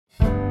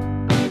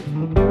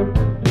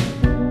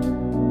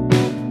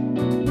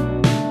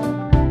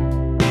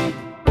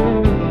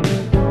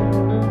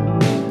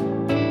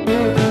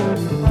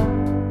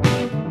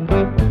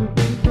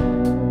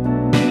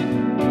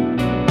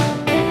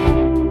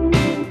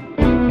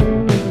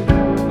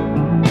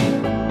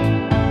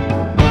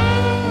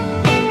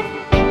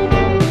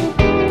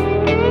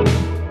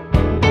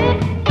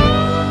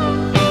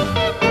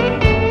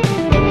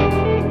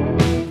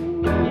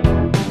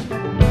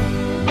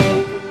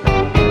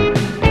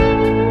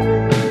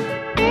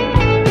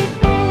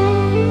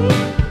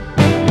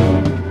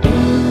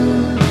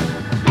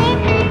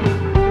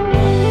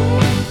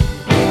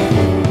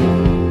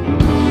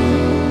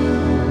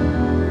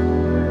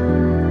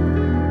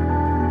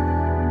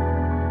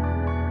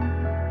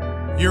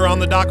You're on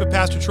the dock with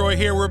Pastor Troy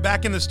here. We're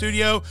back in the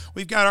studio.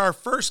 We've got our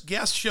first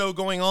guest show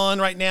going on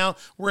right now.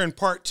 We're in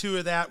part 2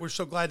 of that. We're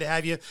so glad to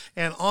have you.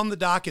 And on the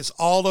dock is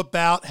all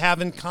about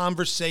having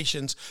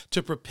conversations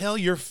to propel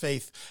your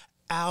faith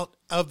out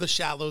of the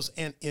shallows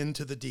and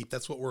into the deep.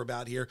 That's what we're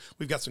about here.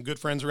 We've got some good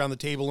friends around the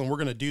table, and we're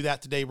going to do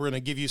that today. We're going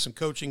to give you some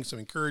coaching, some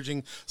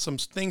encouraging, some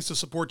things to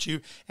support you,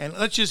 and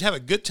let's just have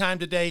a good time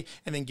today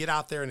and then get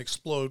out there and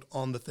explode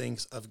on the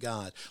things of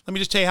God. Let me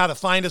just tell you how to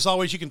find us.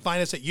 Always, you can find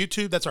us at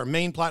YouTube. That's our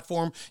main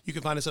platform. You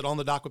can find us at On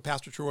the Dock with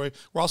Pastor Troy.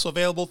 We're also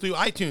available through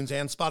iTunes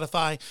and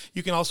Spotify.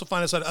 You can also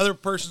find us at other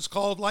persons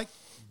called like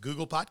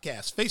Google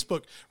Podcasts,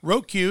 Facebook,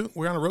 Roku.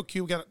 We're on a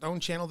Roku. We got our own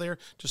channel there.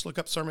 Just look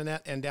up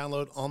Sermonette and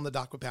download On the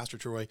Dock with Pastor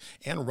Troy,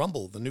 and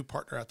Rumble, the new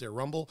partner out there,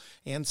 Rumble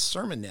and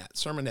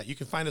Sermonette. You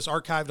can find us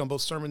archived on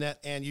both Sermonette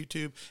and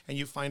YouTube, and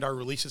you find our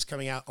releases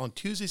coming out on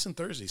Tuesdays and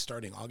Thursdays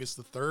starting August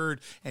the 3rd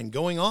and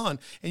going on.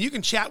 And you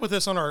can chat with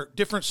us on our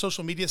different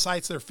social media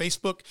sites there,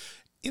 Facebook,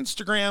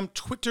 Instagram,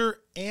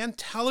 Twitter, and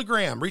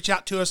Telegram. Reach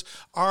out to us.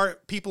 Our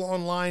people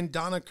online,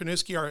 Donna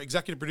Kranuski, our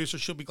executive producer,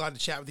 she'll be glad to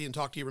chat with you and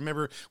talk to you.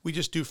 Remember, we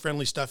just do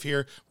friendly stuff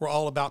here. We're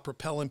all about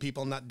propelling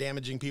people, not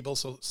damaging people.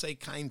 So say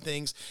kind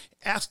things,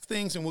 ask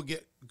things, and we'll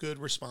get good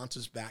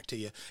responses back to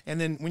you. And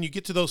then when you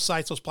get to those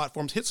sites, those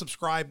platforms, hit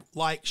subscribe,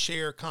 like,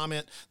 share,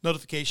 comment,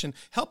 notification.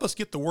 Help us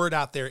get the word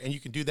out there, and you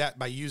can do that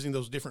by using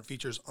those different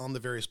features on the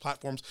various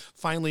platforms.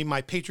 Finally,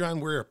 my Patreon.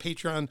 We're a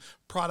Patreon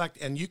product,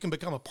 and you can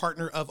become a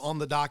partner of On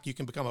the Dock. You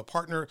can become a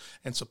partner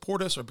and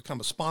support us or become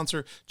a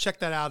sponsor. Check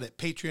that out at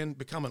Patreon.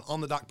 Become an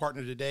On the Dock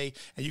partner today,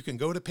 and you can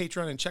go to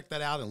Patreon and check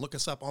that out and look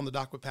us up On the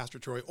Dock with Pastor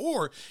Troy,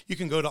 or you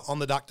can go to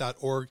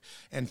onthedock.org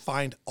and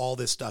find all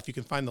this stuff. You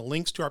can find the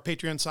links to our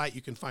Patreon site.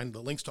 You can find the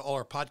links to all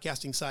our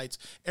podcasting sites.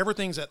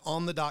 Everything's at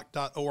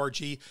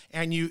onthedock.org.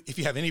 And if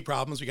you have any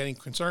problems, you got any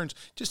concerns,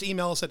 just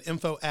email us at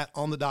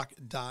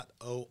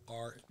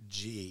info@onthedock.org.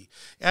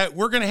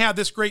 We're going to have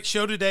this great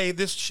show today.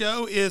 This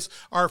show is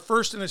our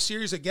first in a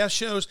series of guest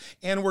shows,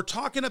 and we're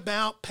talking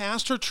about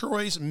Pastor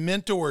Troy's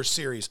Mentor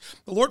series.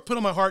 The Lord put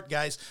on my heart,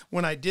 guys,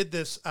 when I did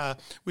this.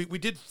 We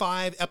did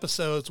 5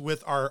 episodes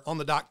with our On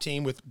the Dock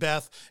team, with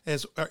Beth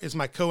as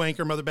my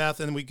co-anchor, Mother Beth,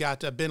 and we got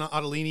Ben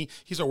Ottolini.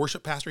 He's our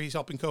worship pastor. He's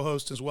helping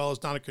co-host, as well as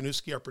Donna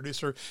Kranuski, our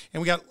producer.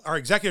 And we got our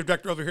executive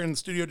director over here in the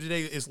studio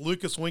today is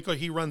Lucas Winkler.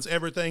 He runs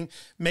everything,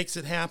 makes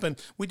it happen.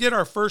 We did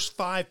our first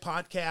 5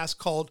 podcasts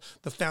called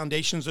The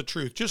Foundations of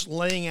Truth, just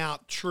laying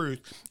out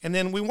truth. And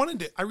then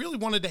I really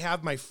wanted to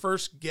have my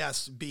first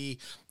guests be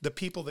the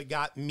people that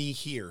got me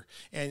here.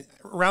 And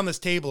around this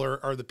table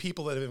are the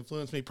people that have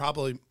influenced me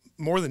probably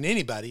more than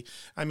anybody.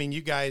 I mean,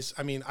 you guys,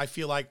 I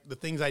feel like the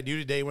things I do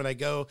today when I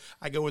go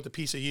with a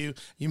piece of you.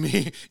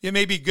 It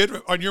may be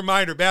good on your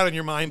mind or bad on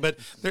your mind, but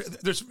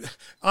there's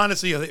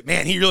honestly,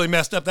 man, he really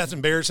messed up. That's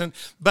embarrassing.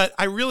 But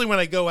I really, when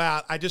I go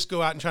out, I just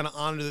go out and try to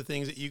honor the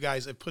things that you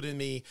guys have put in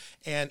me.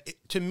 And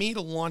to me,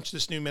 to launch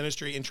this new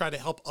ministry and try to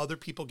help other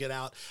people get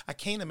out, I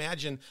can't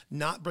imagine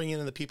not bringing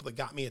in the people that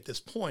got me at this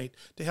point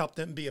to help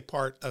them be a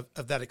part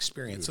of that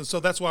experience. And so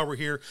that's why we're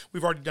here.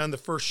 We've already done the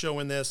first show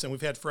in this, and we've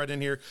had Fred in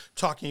here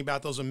talking about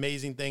those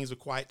amazing things of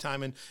quiet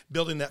time and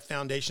building that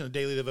foundation of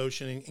daily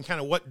devotion, and kind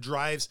of what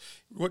drove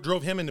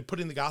him into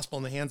putting the gospel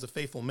in the hands of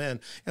faithful men.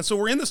 And so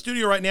we're in the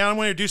studio right now. I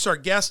want to introduce our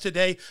guest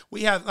today.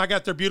 I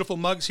got their beautiful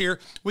mugs here.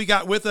 We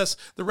got with us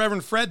the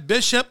Reverend Fred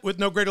Bishop with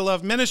No Greater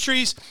Love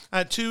Ministries.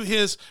 To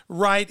his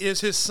right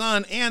is his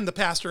son and the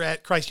pastor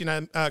at Christ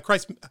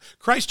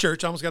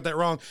Church. I almost got that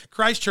wrong.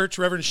 Christ Church,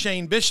 Reverend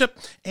Shane Bishop.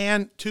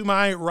 And to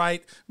my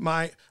right,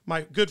 my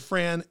good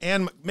friend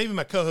and maybe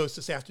my co-host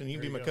this afternoon, you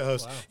can be my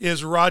co-host,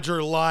 is Roger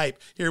Leip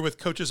here with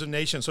Coaches of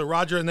Nations. So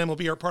Roger and them will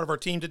be part of our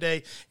team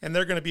today, and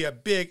they're going to be a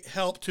big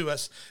help to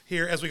us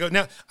here as we go.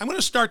 Now, I'm going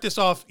to start this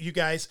off, you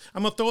guys.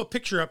 I'm going to throw a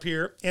picture up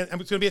here, and it's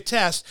going to be a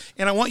test,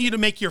 and I want you to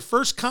make your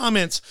first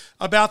comments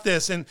about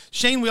this. And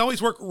Shane, we always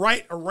work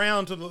right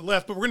around to the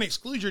left, but we're going to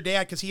exclude your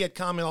dad because he had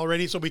comment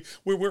already, so we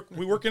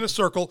work in a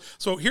circle.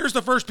 So here's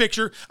the first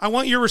picture. I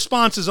want your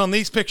responses on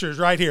these pictures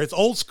right here. It's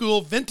old school,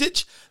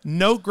 vintage,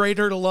 No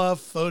Greater Love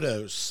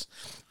photos.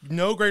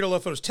 No Greater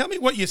Love photos. Tell me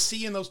what you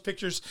see in those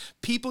pictures,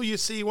 people you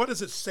see. What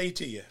does it say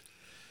to you?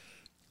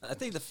 I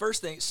think the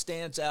first thing that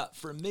stands out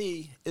for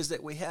me is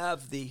that we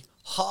have the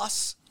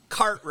Haas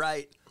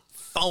Cartwright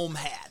foam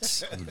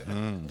hats.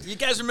 Mm-hmm. You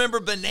guys remember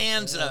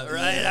Bonanza,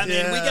 right? I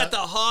mean, we got the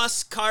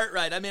Haas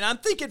Cartwright. I mean, I'm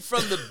thinking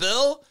from the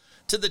bill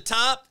to the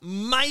top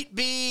might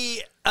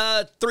be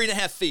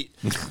 3.5 feet.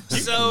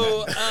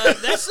 So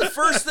that's the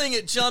first thing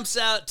that jumps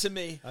out to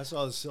me. I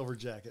saw the silver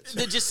jackets.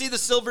 Did you see the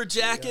silver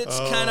jackets?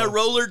 Kind of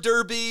roller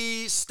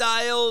derby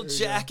style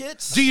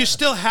jackets. Do you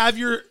still have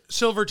your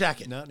silver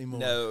jacket? Not anymore.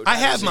 No. I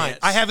have mine.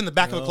 I have in the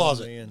back of a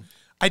closet. Man.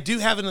 I do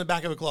have it in the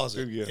back of a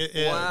closet.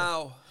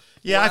 Wow.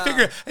 Yeah, Wow.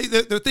 I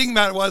figured the thing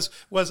about it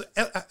was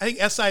I think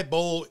SI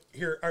Bowl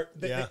here.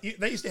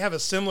 They used to have a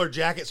similar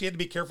jacket, so you had to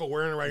be careful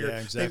wearing it right here.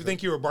 exactly. They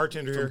think you were a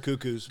bartender here.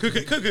 Cuckoos.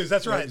 Cuckoos.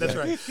 That's right. That's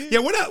right. Yeah.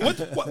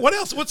 What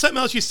else? What's something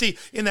else you see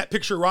in that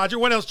picture, Roger?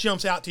 What else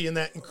jumps out to you in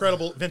that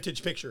incredible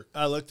vintage picture?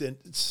 I looked at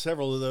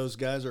several of those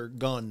guys are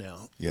gone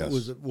now. Yes. It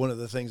was one of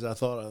the things I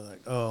thought, I was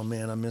like, oh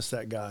man, I miss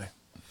that guy.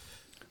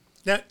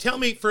 Now, tell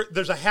me,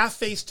 there's a half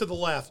face to the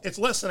left. It's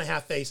less than a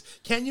half face.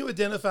 Can you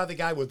identify the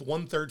guy with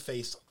 1/3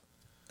 face?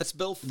 That's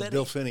Bill Finney.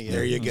 Bill Finney. Yeah.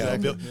 There you go.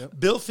 Exactly.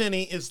 Bill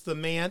Finney is the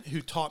man who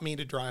taught me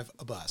to drive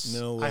a bus.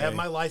 No I have way.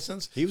 my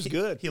license. He was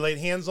good. He laid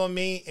hands on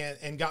me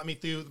and got me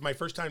through my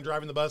first time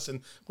driving the bus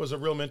and was a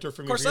real mentor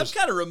for me. Of course, I'm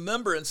kind of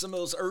remembering some of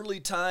those early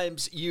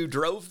times you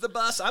drove the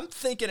bus. I'm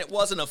thinking it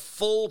wasn't a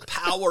full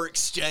power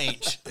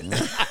exchange.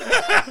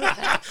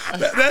 that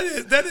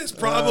is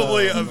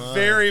probably a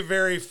very,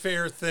 very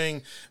fair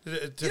thing.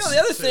 The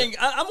other thing,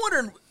 I'm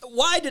wondering,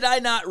 why did I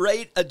not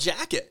rate a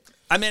jacket?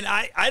 I mean,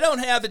 I don't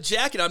have a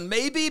jacket on.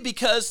 Maybe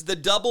because the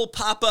double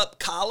pop-up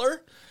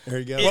collar. There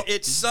you go.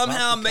 It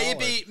somehow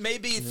maybe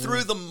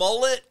threw the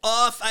mullet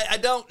off. I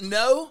don't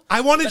know.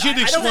 I wanted you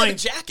to explain. I don't have a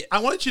jacket. I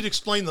wanted you to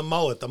explain the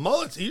mullet. The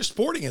mullet, you're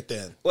sporting it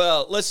then.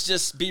 Well, let's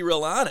just be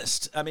real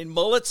honest. I mean,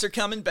 mullets are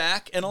coming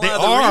back, and a lot They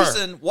of the are.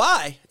 reason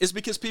why is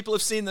because people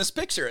have seen this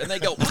picture and they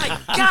go, "My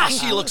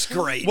gosh, he looks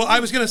great." Well, I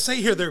was going to say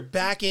here they're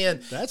back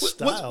in. That's Was-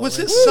 style, Was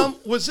man. this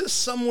was this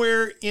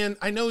somewhere in?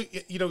 I know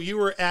you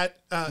were at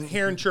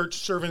Heron Church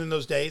serving in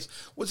those days.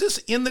 Was this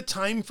in the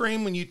time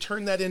frame when you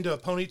turned that into a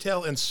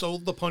ponytail and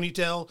sold the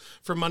ponytail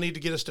for money to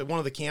get us to one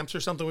of the camps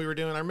or something we were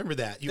doing? I remember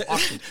that. You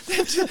auctioned.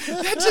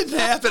 That didn't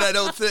happen, I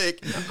don't think.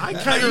 I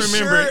kind of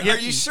remember it. Are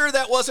you sure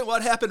that wasn't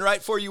what happened right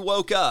before you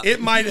woke up?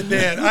 It might have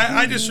been.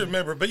 I just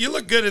remember. But you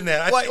look good in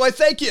that. Why,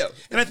 thank you.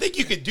 And I think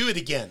you could do it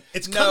again.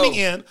 It's No. coming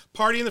in,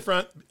 party in the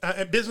front,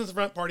 business in the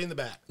front, party in the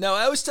back. No,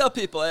 I always tell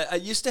people I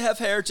used to have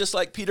hair just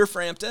like Peter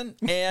Frampton,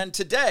 and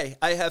today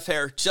I have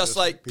hair just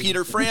like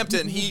Peter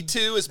Frampton. He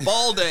too is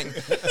balding,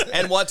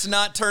 and what's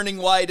not turning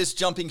white is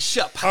jumping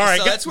ship. All right,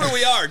 so that's where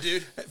we are,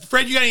 dude.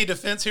 Fred, you got any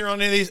defense here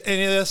on any of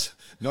this?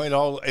 No, it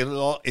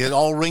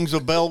all rings a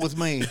bell with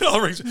me.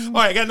 All right,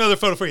 I got another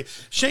photo for you.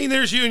 Shane,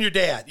 there's you and your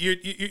dad. Your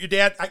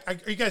dad, are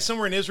you guys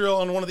somewhere in Israel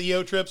on one of the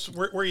EO trips?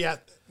 Where are you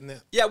at?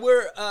 Yeah,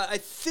 I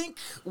think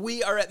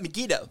we are at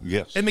Megiddo.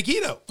 Yes. In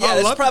Megiddo. Yeah, I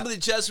that's love probably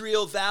the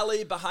Jezreel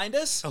Valley behind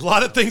us. that. A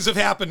lot of things have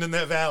happened in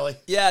that valley.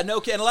 Yeah,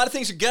 no kidding. A lot of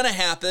things are going to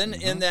happen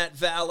in that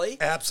valley.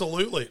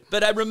 Absolutely.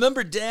 But I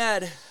remember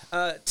Dad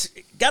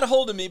got a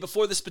hold of me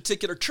before this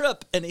particular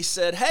trip, and he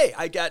said, "Hey,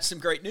 I got some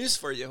great news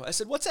for you." I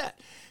said, "What's that?"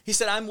 He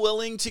said, "I'm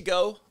willing to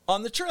go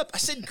on the trip." I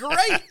said,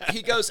 "Great."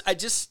 He goes, "I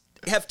just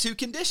have 2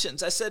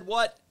 conditions." I said,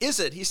 "What is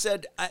it?" He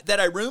said,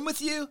 "That I room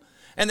with you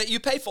and that you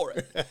pay for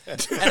it."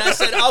 And I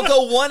said, "I'll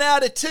go 1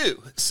 out of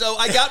 2. So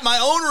I got my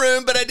own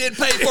room, but I did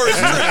pay for his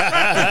room.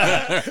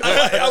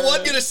 I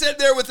wasn't going to sit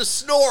there with a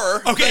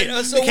snorer. Okay.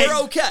 But, so we're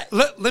okay.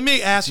 Let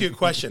me ask you a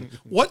question.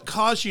 What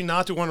caused you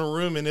not to want a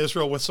room in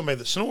Israel with somebody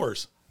that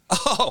snores?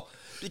 Oh,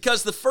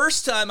 because the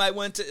first time I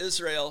went to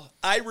Israel,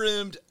 I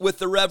roomed with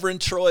the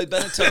Reverend Troy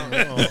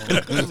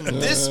Benetton.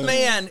 This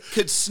man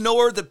could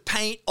snore the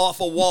paint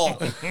off a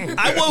wall.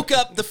 I woke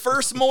up the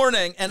first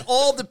morning and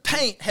all the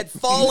paint had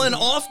fallen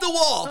off the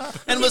wall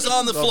and was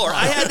on the floor.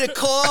 I had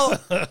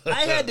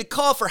to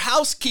call for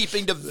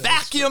housekeeping to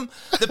vacuum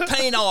the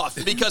paint off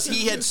because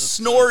he had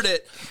snored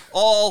it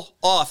all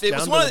off. It Down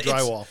was to one the of the,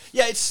 drywall.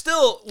 it's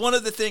still one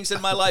of the things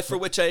in my life for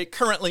which I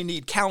currently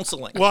need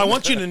counseling. Well, I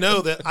want you to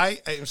know that I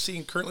am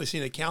currently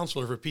seeing a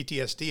counselor for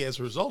PTSD as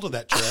a result of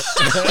that trip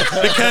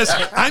because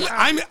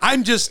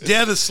I'm just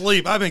dead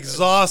asleep. I'm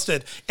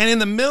exhausted, and in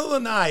the middle of the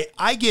night,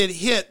 I get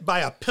hit by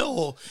a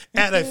pillow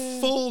at a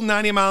full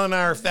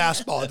 90-mile-an-hour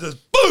fastball. It just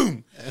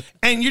boom,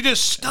 and you're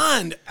just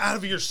stunned out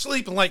of your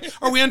sleep and like,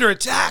 are we under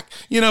attack?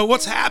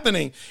 What's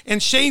happening?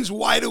 And Shane's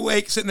wide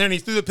awake, sitting there, and he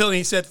threw the pillow, and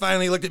he said,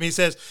 finally, he looked at me, and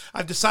says,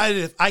 "I've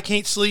decided if I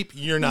can't sleep,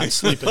 you're not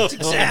sleeping." That's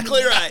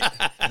exactly right.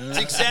 That's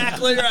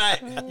exactly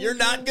right. You're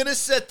not going to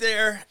sit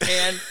there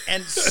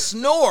and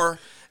snore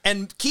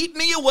and keep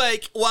me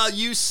awake while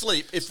you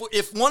sleep.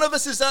 If one of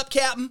us is up,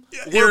 Captain,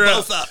 we're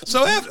both up.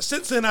 So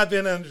since then, I've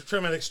been under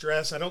traumatic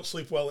stress. I don't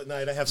sleep well at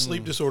night. I have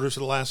sleep disorders for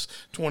the last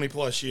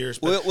 20-plus years.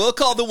 But We'll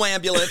call the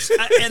ambulance.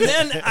 And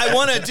then I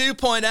want to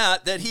point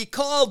out that he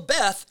called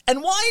Beth and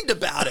whined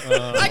about it.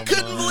 I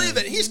couldn't believe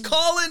it. He's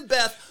calling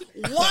Beth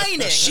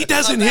whining. she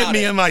doesn't hit about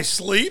me it. in my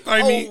sleep.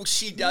 I mean, Oh,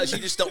 she does. You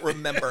just don't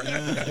remember.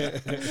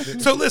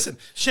 so listen,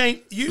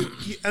 Shane,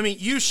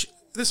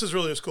 this is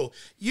really cool.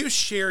 You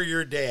share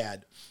your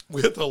dad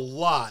with a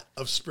lot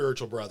of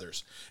spiritual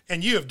brothers,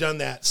 and you have done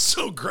that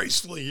so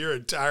gracefully your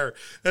entire,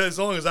 as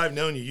long as I've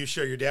known you, you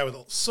share your dad with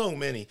so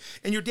many,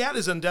 and your dad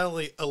is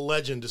undoubtedly a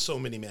legend to so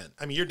many men.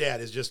 I mean, your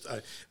dad is just,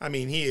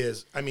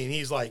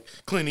 he's like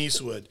Clint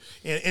Eastwood,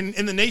 and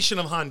in the nation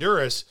of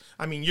Honduras,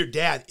 your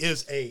dad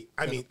is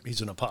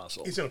He's an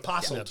apostle. He's an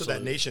apostle to that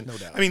absolutely. nation. No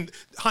doubt.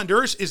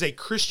 Honduras is a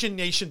Christian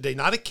nation today,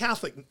 not a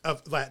Catholic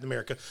of Latin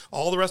America.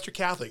 All the rest are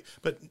Catholic,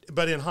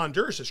 but in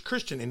Honduras it's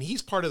Christian, and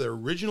he's part of the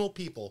original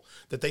people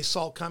that they they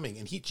saw coming,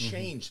 and he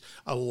changed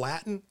a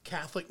Latin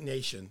Catholic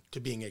nation to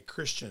being a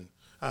Christian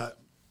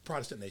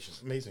Protestant nation.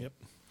 Amazing. Yep.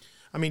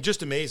 I mean,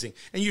 just amazing.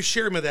 And you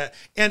shared with that.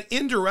 And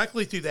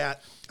indirectly through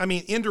that, I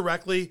mean,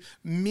 indirectly,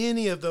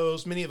 many of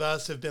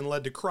us have been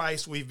led to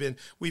Christ. We've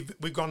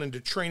gone into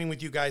training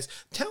with you guys.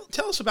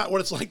 Tell us about what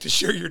it's like to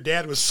share your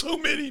dad with so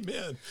many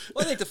men.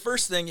 Well, I think the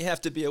first thing you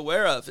have to be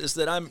aware of is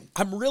that I'm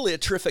really a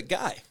terrific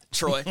guy,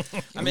 Troy.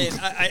 I mean,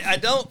 I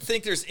don't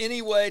think there's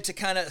any way to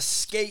kind of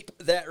escape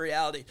that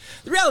reality.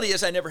 The reality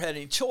is I never had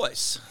any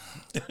choice.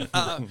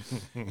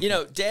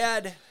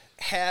 Dad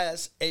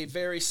has a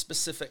very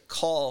specific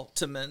call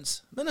to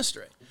men's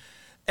ministry.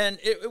 And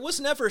it was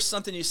never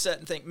something you sit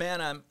and think,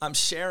 man, I'm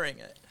sharing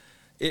it.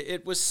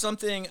 It was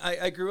something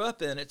I grew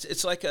up in.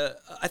 It's like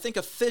I think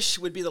a fish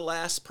would be the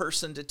last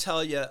person to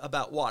tell you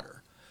about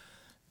water.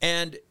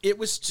 And it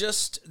was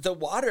just the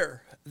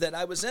water that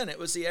I was in. It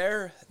was the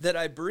air that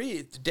I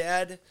breathed.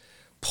 Dad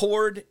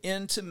poured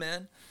into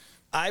men.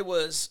 I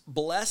was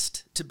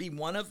blessed to be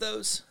one of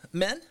those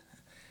men.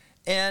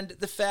 And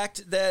the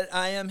fact that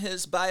I am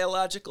his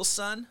biological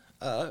son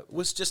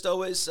was just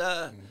always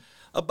a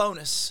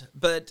bonus.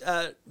 But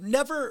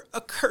never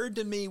occurred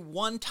to me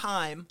one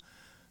time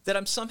that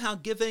I'm somehow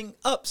giving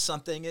up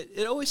something.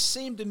 It always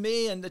seemed to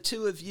me, and the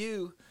two of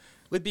you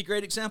would be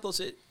great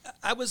examples.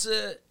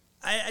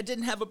 I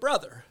didn't have a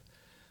brother,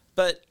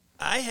 but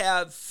I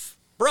have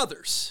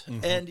brothers,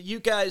 and you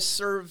guys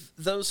serve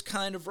those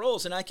kind of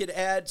roles. And I could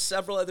add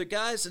several other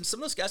guys, and some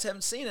of those guys I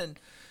haven't seen in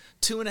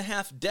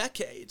 2.5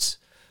 decades.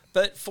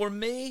 But for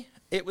me,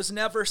 it was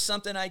never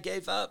something I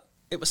gave up.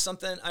 It was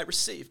something I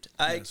received.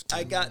 I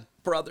got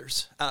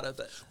brothers out of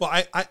it. Well,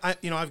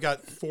 I've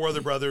got 4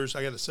 other brothers.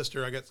 I got a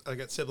sister. I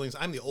got siblings.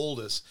 I'm the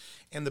oldest.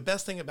 And the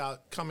best thing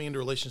about coming into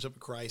a relationship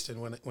with Christ, and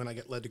when I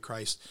get led to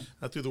Christ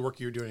through the work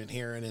you were doing in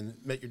Heron and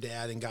met your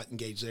dad and got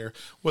engaged there,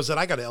 was that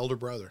I got an elder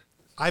brother.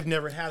 I've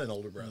never had an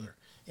older brother.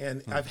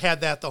 And I've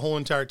had that the whole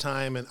entire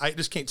time, and I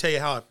just can't tell you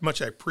how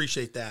much I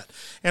appreciate that.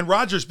 And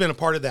Roger's been a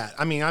part of that.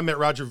 I mean, I met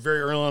Roger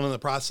very early on in the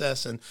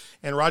process, and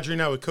Roger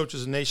and I were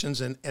Coaches of Nations,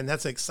 and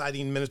that's an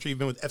exciting ministry. You've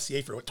been with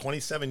FCA for,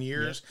 27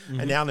 years,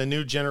 and now in a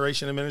new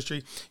generation of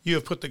ministry. You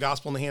have put the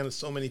gospel in the hand of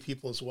so many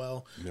people as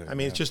well. Yeah, I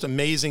mean, it's just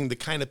amazing the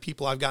kind of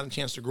people I've gotten a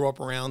chance to grow up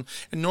around.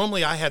 And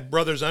normally I had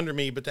brothers under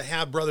me, but to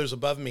have brothers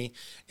above me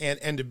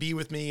and to be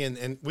with me,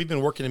 and we've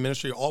been working in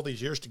ministry all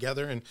these years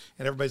together, and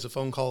everybody's a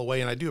phone call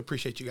away, and I do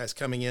appreciate you guys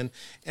coming in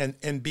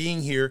and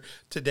being here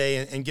today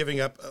and giving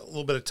up a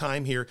little bit of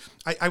time here.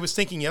 I was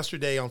thinking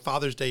yesterday on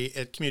Father's Day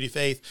at Community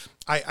Faith,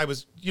 I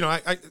was,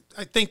 I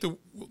thank the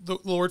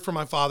Lord for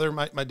my father,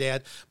 my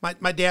dad.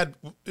 My dad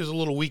is a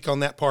little weak on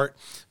that part,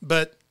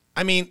 but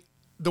I mean,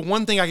 the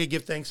one thing I could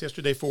give thanks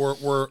yesterday for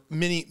were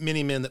many,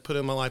 many men that put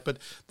in my life. But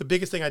the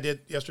biggest thing I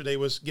did yesterday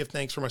was give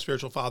thanks for my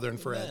spiritual father and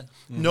Fred.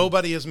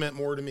 Nobody has meant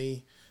more to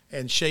me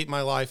and shaped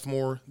my life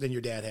more than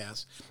your dad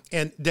has.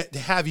 And to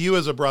have you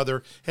as a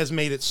brother has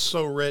made it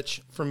so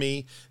rich for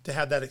me to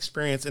have that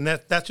experience. And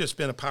that's just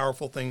been a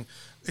powerful thing,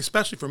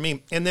 especially for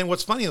me. And then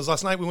what's funny is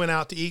last night we went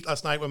out to eat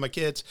last night with my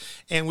kids,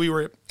 and we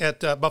were at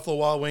Buffalo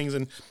Wild Wings,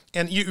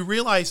 and you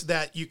realize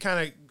that you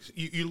kind of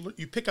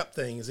you pick up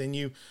things, and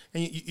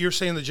you're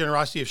saying the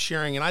generosity of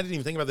sharing. And I didn't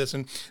even think about this.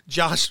 And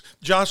Josh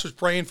was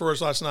praying for us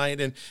last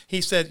night, and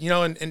he said,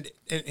 and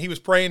he was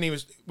praying.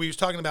 We was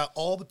talking about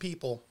all the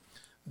people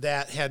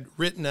that had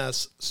written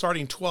us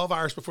starting 12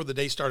 hours before the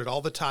day started. All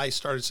the Thais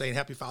started saying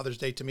Happy Father's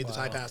Day to me, the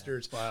Thai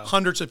pastors,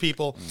 hundreds of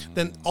people.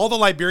 Then all the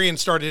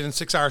Liberians started in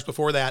 6 hours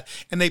before that,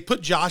 and they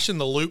put Josh in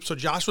the loop. So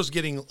Josh was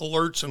getting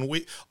alerts and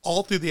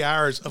all through the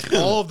hours of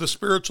all of the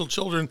spiritual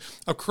children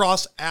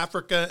across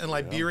Africa and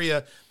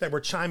Liberia that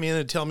were chiming in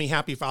and telling me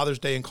Happy Father's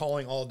Day and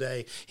calling all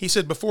day. He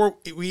said before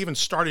we even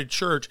started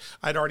church,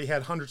 I'd already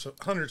had hundreds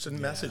of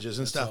messages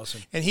and stuff.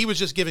 Awesome. And he was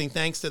just giving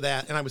thanks to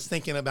that. And I was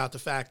thinking about the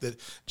fact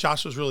that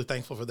Josh was really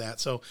thankful for that.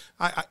 So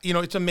I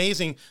it's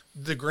amazing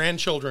the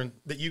grandchildren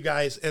that you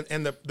guys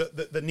and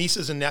the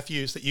nieces and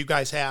nephews that you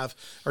guys have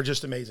are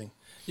just amazing.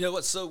 You know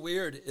what's so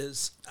weird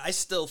is I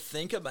still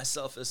think of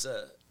myself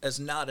as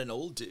not an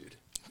old dude.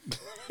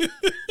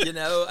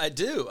 I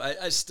do.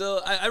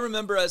 I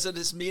remember I was at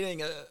this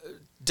meeting a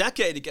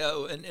decade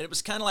ago, and it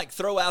was kind of like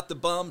throw out the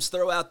bums,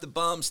 throw out the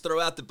bums,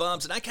 throw out the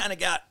bums, and I kind of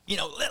got,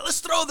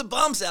 let's throw the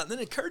bums out. And then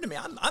it occurred to me,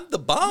 I'm the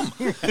bum,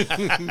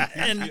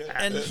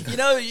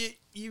 and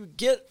you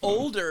get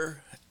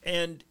older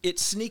and it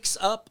sneaks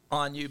up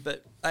on you.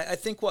 But I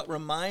think what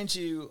reminds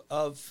you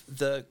of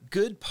the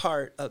good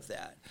part of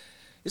that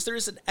is there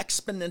is an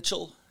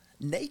exponential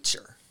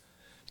nature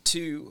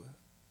to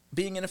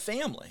being in a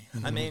family.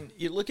 I mean,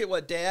 you look at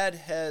what Dad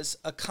has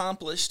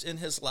accomplished in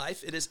his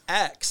life, it is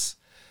X.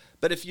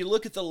 But if you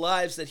look at the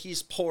lives that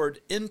he's poured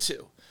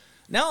into,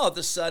 now all of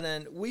a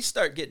sudden we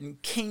start getting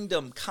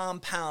kingdom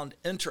compound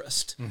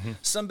interest.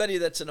 Somebody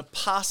that's an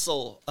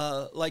apostle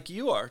like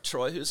you are,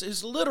 Troy,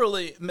 who's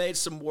literally made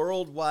some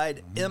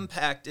worldwide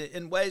impact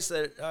in ways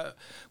that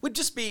would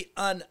just be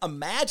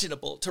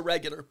unimaginable to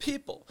regular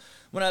people.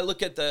 When I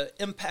look at the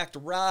impact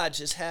Raj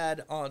has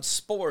had on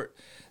sport,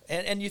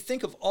 and you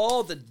think of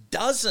all the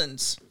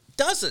dozens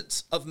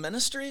dozens of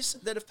ministries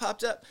that have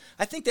popped up.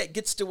 I think that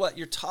gets to what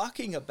you're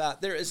talking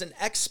about. There is an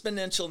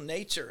exponential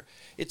nature.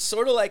 It's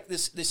sort of like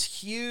this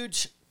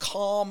huge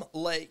calm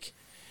lake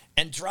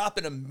and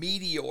dropping a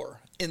meteor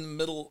in the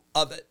middle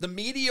of it. The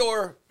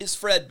meteor is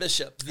Fred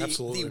Bishop.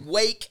 The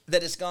wake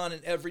that has gone in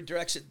every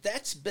direction.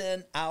 That's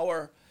been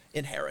our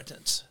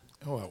inheritance.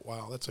 Oh,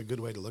 wow. That's a good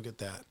way to look at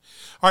that.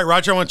 All right,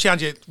 Roger, I want to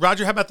challenge you.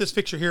 Roger, how about this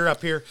picture here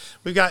up here?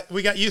 We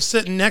got you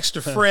sitting next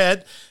to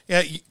Fred,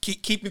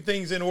 keeping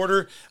things in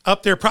order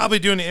up there, probably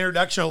doing the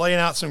introduction or laying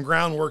out some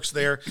groundworks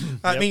there.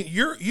 I mean,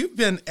 you've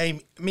been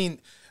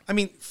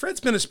Fred's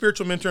been a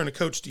spiritual mentor and a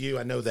coach to you.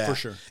 I know that. For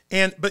sure.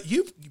 But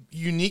you've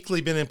uniquely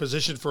been in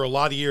position for a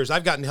lot of years.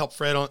 I've gotten to help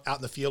Fred out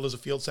in the field as a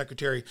field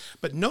secretary,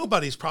 but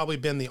nobody's probably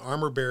been the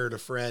armor bearer to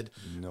Fred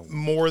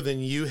more than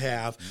you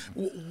have.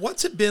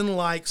 What's it been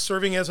like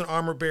serving as an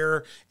armor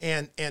bearer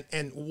and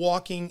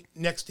walking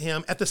next to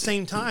him? At the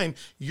same time,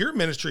 your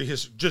ministry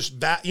has just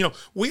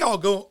we all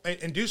go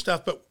and do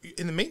stuff, but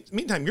in the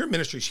meantime, your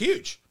ministry's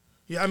huge.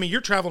 Yeah, I mean,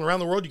 you're traveling around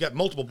the world. You got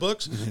multiple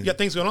books. You got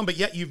things going on, but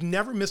yet you've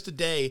never missed a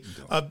day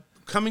of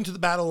coming to the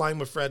battle line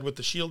with Fred with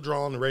the shield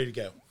drawn and ready to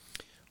go.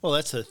 Well,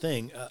 that's the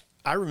thing.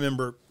 I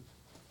remember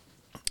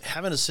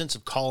having a sense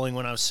of calling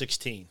when I was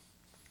 16,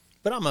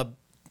 but I'm a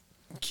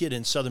kid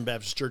in Southern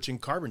Baptist Church in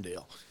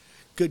Carbondale.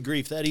 Good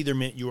grief, that either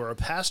meant you were a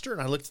pastor,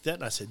 and I looked at that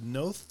and I said,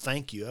 no,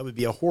 thank you. I would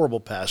be a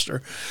horrible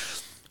pastor.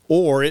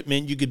 Or it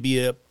meant you could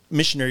be a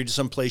missionary to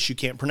some place you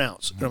can't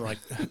pronounce. And I'm like,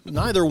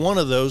 neither one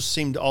of those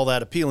seemed all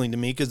that appealing to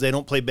me because they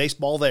don't play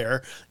baseball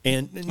there.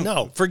 And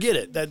no, forget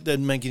it. That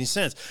doesn't make any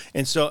sense.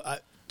 And so I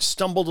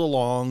stumbled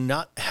along,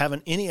 not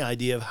having any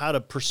idea of how to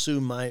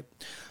pursue my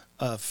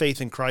faith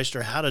in Christ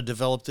or how to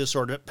develop this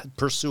or to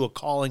pursue a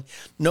calling.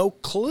 No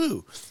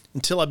clue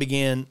until I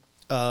began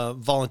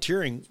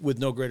volunteering with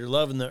No Greater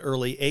Love in the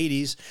early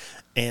 80s.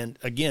 And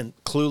again,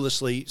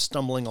 cluelessly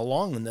stumbling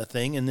along in the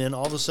thing. And then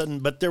all of a sudden,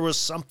 but there was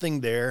something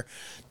there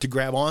to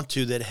grab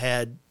onto that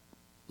had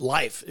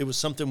life. It was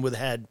something that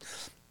had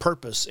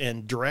purpose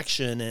and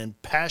direction and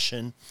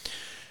passion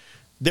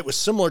that was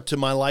similar to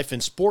my life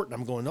in sport. And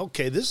I'm going,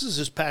 okay, this is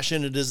as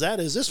passionate as that.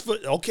 Is this,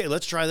 okay,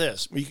 let's try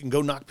this. You can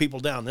go knock people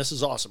down. This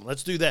is awesome.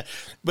 Let's do that.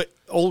 But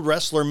old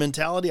wrestler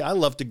mentality, I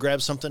love to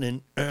grab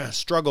something and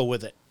struggle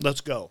with it.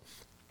 Let's go.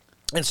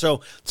 And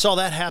so saw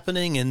that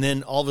happening, and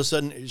then all of a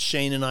sudden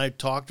Shane and I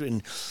talked,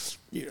 and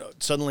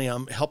suddenly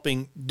I'm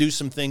helping do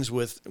some things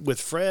with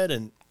Fred,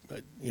 and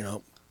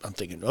I'm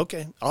thinking,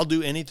 okay, I'll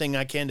do anything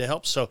I can to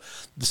help. So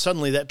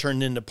suddenly that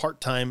turned into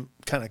part-time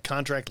kind of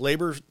contract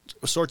labor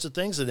sorts of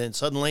things, and then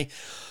suddenly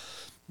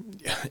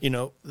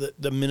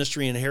the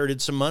ministry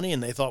inherited some money,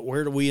 and they thought,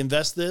 where do we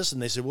invest this?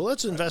 And they said, well,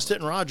 let's invest it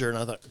in Roger. And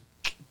I thought,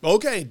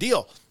 okay,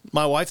 deal.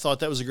 My wife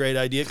thought that was a great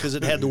idea because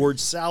it had the word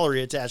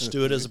salary attached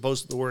to it as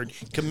opposed to the word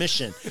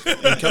commission.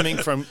 And coming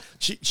from,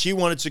 she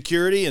wanted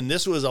security, and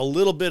this was a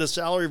little bit of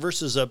salary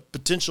versus a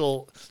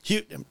potential,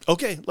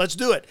 okay, let's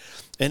do it.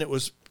 And it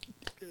was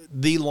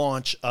the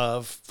launch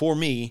of, for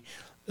me,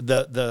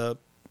 the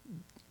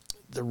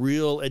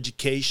real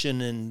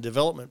education and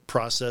development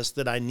process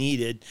that I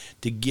needed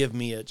to give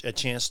me a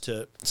chance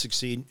to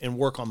succeed and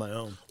work on my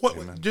own.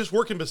 Just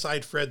working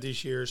beside Fred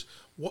these years,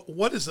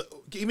 what is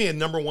give me a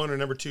number one or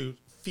number two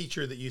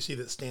feature that you see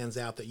that stands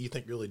out that you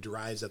think really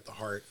drives at the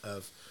heart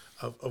of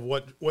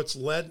what's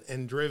led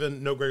and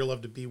driven No Greater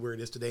Love to be where it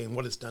is today and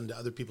what it's done to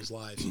other people's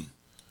lives?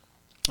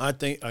 I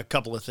think a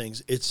couple of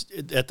things.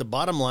 At the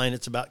bottom line,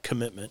 it's about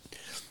commitment.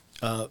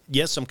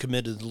 Yes, I'm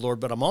committed to the Lord,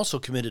 but I'm also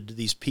committed to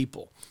these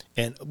people,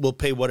 and will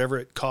pay whatever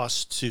it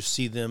costs to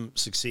see them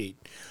succeed.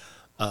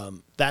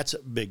 That's a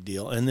big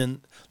deal. And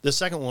then the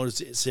second one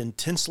is it's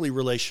intensely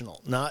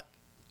relational, not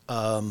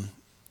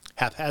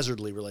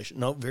haphazardly relational.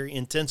 No, very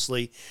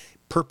intensely,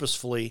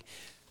 purposefully,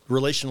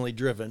 relationally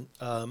driven,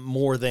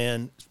 more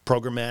than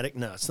programmatic.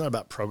 No, it's not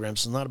about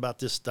programs. It's not about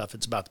this stuff.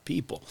 It's about the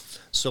people.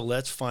 So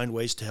let's find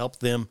ways to help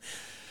them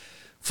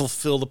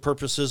fulfill the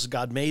purposes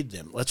God made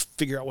them. Let's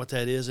figure out what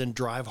that is and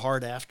drive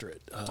hard after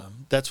it.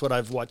 That's what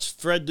I've watched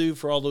Fred do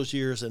for all those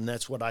years, and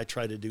that's what I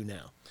try to do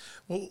now.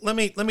 Well, let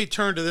me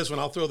turn to this one.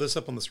 I'll throw this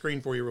up on the screen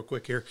for you real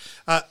quick here.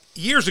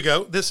 Years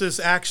ago, this is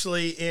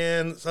actually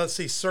in, let's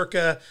see,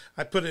 circa,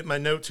 I put it in my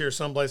notes here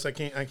someplace. I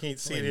can't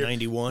see it here.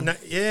 91. I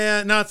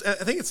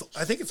think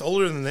it's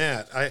older than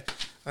that.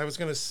 I was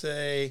going to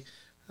say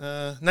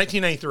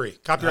 1993,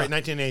 copyright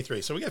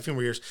 1993. So we got a few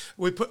more years.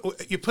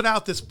 You put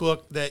out this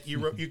book that you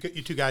wrote. You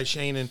two guys,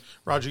 Shane and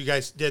Roger, you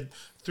guys did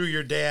through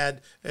your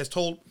dad, as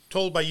told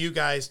by you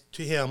guys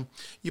to him.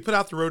 You put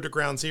out The Road to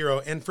Ground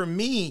Zero, and for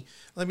me,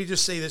 let me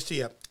just say this to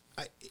you: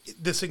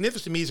 the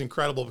significance to me is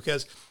incredible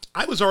because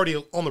I was already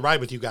on the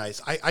ride with you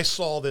guys. I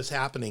saw this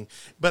happening,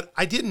 but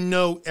I didn't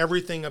know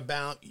everything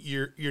about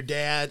your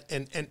dad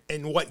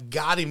and what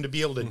got him to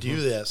be able to do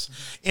this.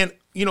 And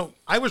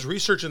I was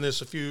researching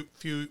this a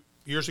few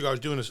years ago. I was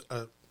doing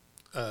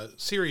a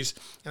series,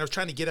 and I was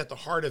trying to get at the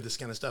heart of this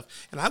kind of stuff.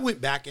 And I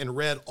went back and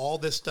read all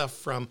this stuff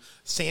from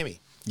Sammy.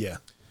 Yeah.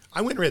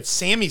 I went and read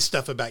Sammy's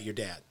stuff about your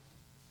dad.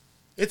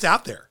 It's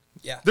out there.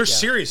 Yeah. There's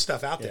serious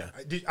stuff out there.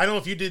 I don't know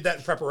if you did that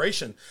in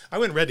preparation. I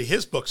went and read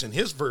his books and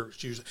his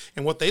virtues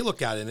and what they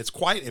look at, and it's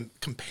quite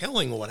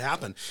compelling what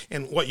happened.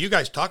 And what you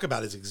guys talk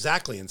about is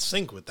exactly in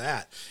sync with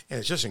that, and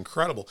it's just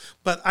incredible.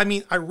 But I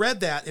mean, I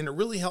read that, and it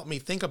really helped me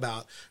think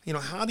about,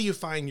 how do you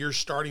find your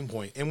starting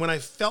point? And when I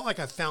felt like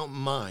I found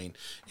mine,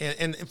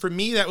 and for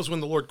me, that was when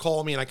the Lord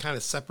called me, and I kind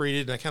of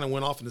separated, and I kind of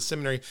went off into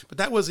seminary. But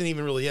that wasn't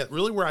even really it.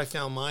 Really, where I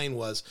found mine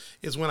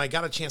is when I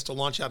got a chance to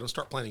launch out and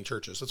start planting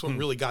churches. That's what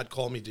really God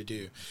called me to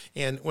do.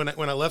 And when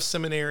I left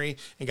seminary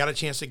and got a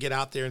chance to get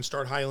out there and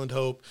start Highland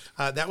Hope,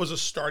 that was a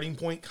starting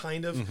point,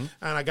 kind of. And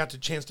I got the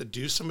chance to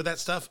do some of that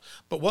stuff.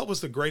 But what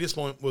was the greatest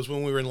moment was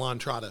when we were in La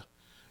Entrada.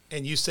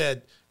 And you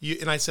said,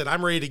 and I said,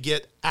 I'm ready to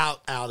get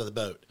out of the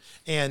boat.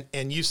 And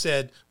you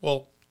said,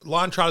 well,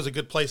 La Entrada is a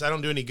good place. I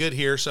don't do any good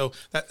here, so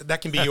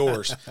that can be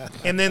yours.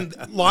 And then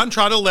La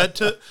Entrada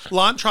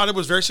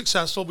was very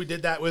successful. We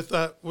did that with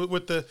La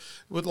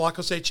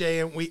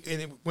Cosecha,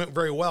 and it went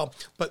very well.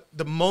 But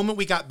the moment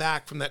we got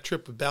back from that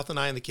trip with Beth and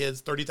I and the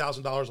kids,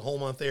 $30,000 a whole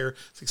month there,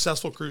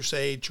 successful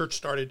crusade, church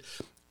started.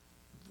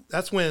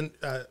 That's when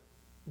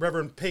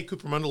Reverend Pei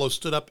Cooper Mundelo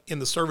stood up in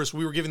the service.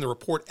 We were giving the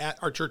report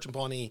at our church in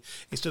Pawnee.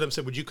 He stood up and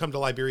said, would you come to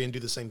Liberia and do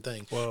the same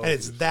thing? Whoa. And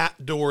it's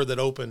that door that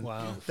opened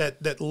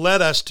that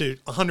led us to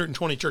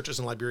 120 churches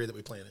in Liberia that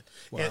we planted.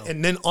 Wow.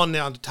 And then on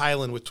down to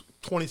Thailand with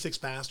 26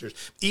 pastors.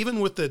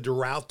 Even with the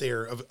drought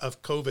there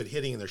of COVID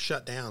hitting and they're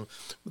shut down,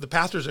 the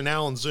pastors are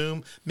now on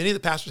Zoom. Many of the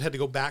pastors had to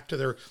go back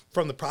to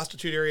from the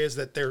prostitute areas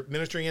that they're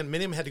ministering in.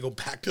 Many of them had to go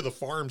back to the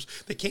farms.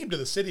 They came to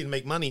the city to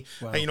make money,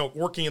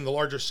 working in the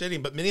larger city,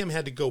 but many of them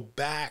had to go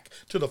back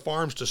to the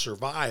farms to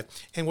survive.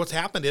 And what's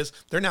happened is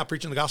they're now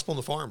preaching the gospel on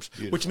the farms,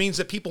 Beautiful. Which means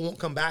that people won't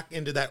come back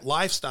into that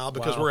lifestyle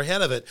because we're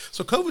ahead of it.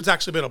 So COVID's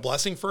actually been a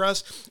blessing for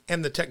us,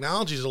 and the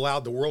technology's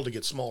allowed the world to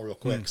get small real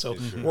quick. So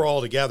we're all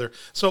together.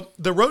 So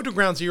the road to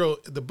Ground Zero,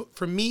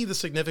 for me, the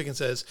significance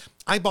is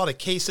I bought a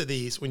case of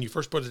these when you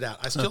first put it out.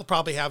 I still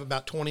probably have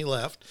about 20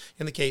 left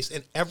in the case,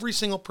 and every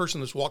single person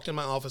that's walked in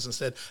my office and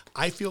said,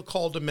 I feel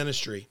called to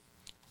ministry,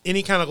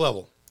 any kind of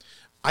level,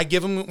 I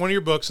give them one of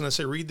your books and I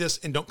say, read this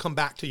and don't come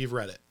back till you've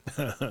read it.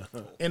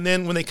 And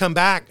then when they come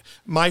back,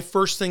 my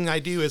first thing I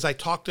do is I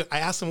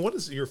ask them, what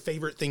is your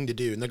favorite thing to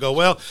do? And they go,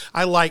 well,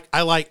 I like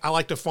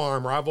to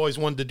farm, or I've always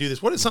wanted to do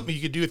this. What is something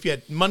you could do if you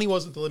had money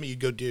wasn't the limit,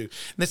 you'd go do? And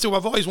they say, well,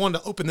 I've always wanted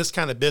to open this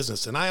kind of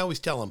business. And I always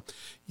tell them,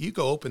 you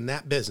go open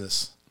that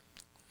business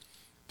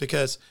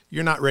because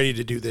you're not ready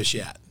to do this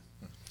yet.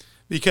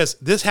 Because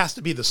this has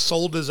to be the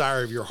sole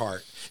desire of your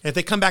heart. And if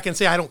they come back and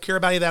say, I don't care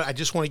about any of that, I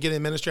just want to get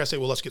in ministry, I say,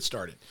 well, let's get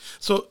started.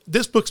 So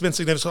this book's been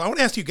significant. So I want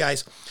to ask you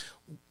guys,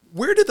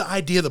 where did the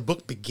idea of the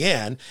book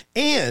begin?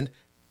 And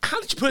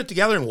how did you put it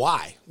together and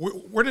why?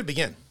 Where did it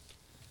begin?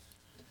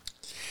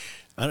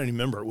 I don't even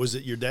remember. Was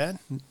it your dad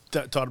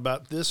taught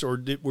about this, or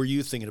were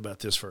you thinking about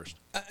this first?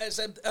 As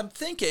I'm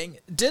thinking,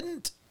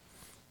 didn't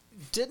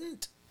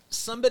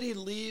somebody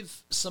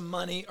leave some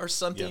money or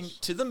something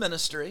to the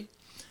ministry?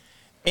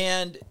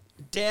 And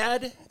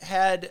Dad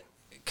had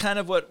kind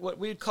of what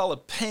we'd call a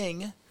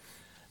ping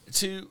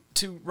to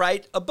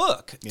write a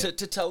book, to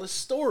tell his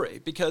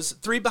story, because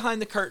Three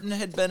Behind the Curtain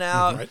had been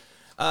out.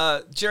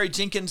 Right. Jerry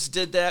Jenkins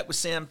did that with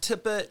Sam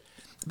Tippett.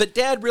 But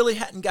Dad really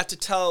hadn't got to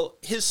tell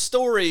his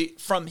story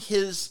from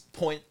his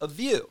point of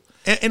view.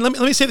 And let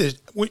me say this: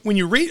 when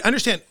you read,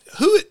 understand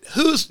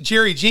who's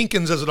Jerry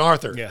Jenkins as an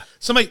author. Yeah.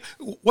 Somebody,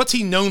 what's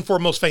he known for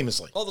most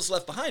famously? All those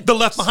Left Behind. The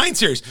Left Behind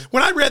series.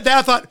 When I read that,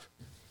 I thought,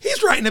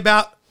 he's writing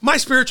about my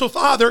spiritual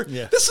father.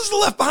 Yeah. This is the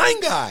Left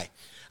Behind guy.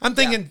 I'm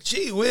thinking,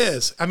 gee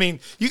whiz. I mean,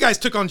 you guys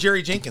took on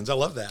Jerry Jenkins. I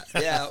love that.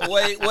 Yeah,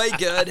 way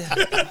good.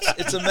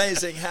 It's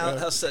amazing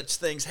how such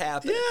things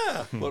happen.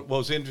 Yeah. What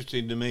was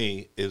interesting to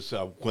me is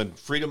when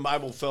Freedom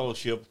Bible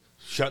Fellowship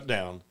shut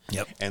down,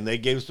 and they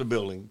gave us the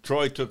building,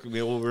 Troy took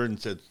me over and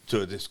said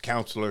to this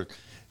counselor,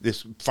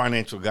 this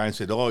financial guy, and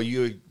said, oh,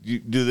 you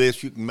do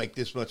this, you can make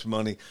this much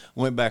money.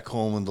 Went back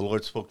home, and the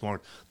Lord spoke to me.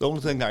 The only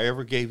thing I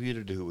ever gave you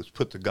to do was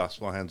put the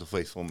gospel in the hands of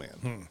faithful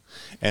men.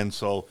 And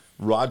so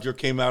Roger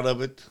came out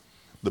of it.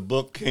 The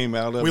book came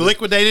out of it. We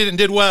liquidated and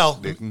did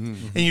well.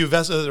 And you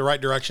invested in the right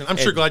direction. I'm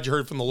sure glad you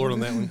heard from the Lord on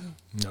that one.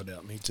 No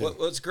doubt, me too.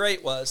 What's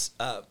great was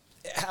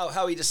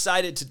how he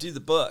decided to do the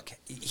book.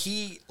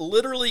 He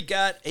literally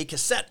got a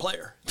cassette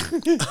player.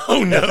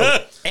 Oh,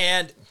 no.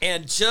 and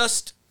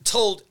just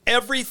told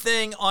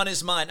everything on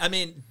his mind. I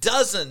mean,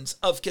 dozens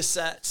of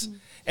cassettes.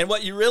 And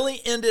what you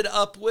really ended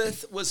up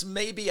with was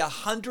maybe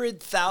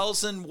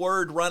 100,000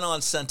 word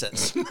run-on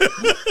sentence.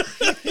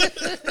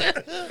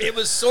 It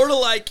was sort of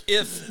like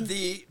if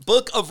the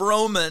book of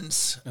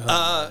Romans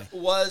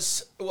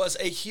was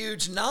a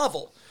huge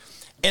novel.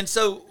 And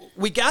so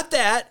we got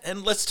that,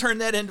 and let's turn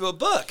that into a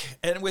book.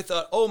 And we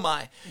thought, oh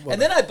my. Well,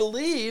 and then I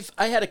believe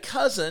I had a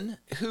cousin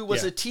who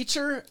was a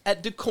teacher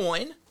at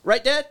DuQuoin.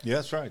 Right, Dad? Yeah,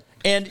 that's right.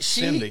 And she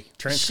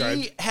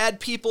Cindy, had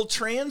people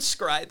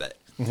transcribe it.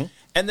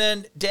 And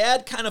then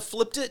Dad kind of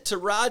flipped it to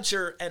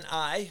Roger and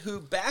I, who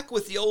back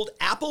with the old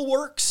Apple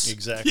Works.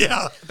 Exactly.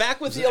 Yeah.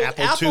 Back with the old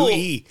Apple Apple.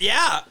 IIe.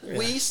 Yeah.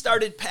 We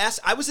started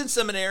I was in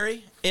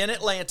seminary in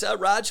Atlanta.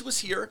 Raj was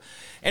here.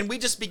 And we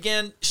just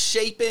began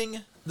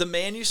shaping the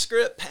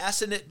manuscript,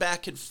 passing it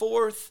back and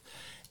forth.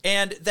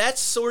 And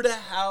that's sort of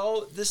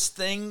how this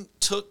thing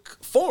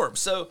took form.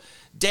 So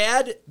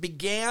Dad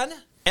began,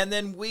 and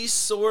then we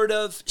sort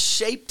of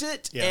shaped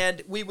it,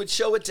 and we would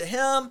show it to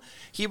him.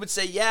 He would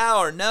say yeah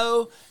or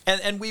no,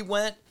 and we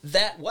went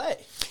that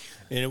way.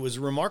 And it was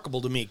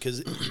remarkable to me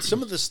because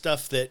some of the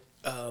stuff that,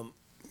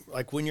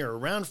 like when you're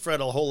around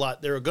Fred a whole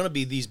lot, there are going to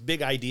be these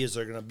big ideas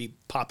that are going to be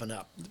popping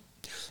up.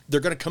 They're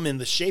going to come in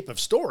the shape of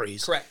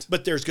stories. Correct.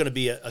 But there's going to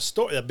be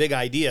a big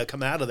idea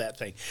come out of that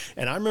thing.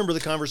 And I remember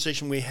the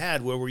conversation we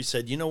had where we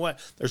said, you know what,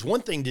 there's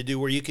one thing to do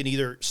where you can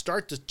either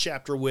start the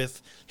chapter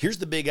with, here's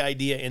the big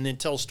idea, and then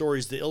tell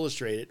stories to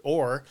illustrate it.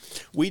 Or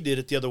we did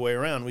it the other way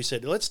around. We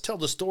said, let's tell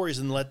the stories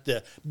and let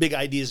the big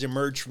ideas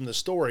emerge from the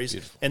stories.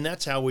 Beautiful. And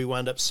that's how we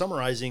wound up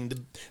summarizing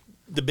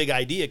the big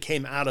idea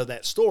came out of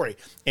that story.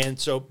 And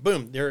so,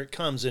 boom, there it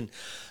comes. And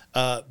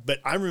but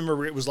I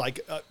remember it was like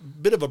a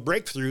bit of a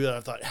breakthrough that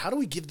I thought, how do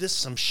we give this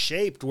some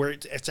shape to where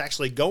it's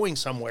actually going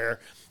somewhere?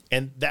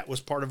 And that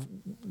was part of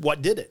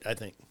what did it, I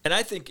think. And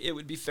I think it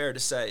would be fair to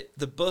say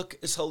the book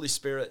is Holy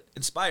Spirit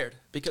inspired,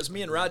 because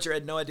me and Roger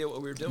had no idea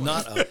what we were doing.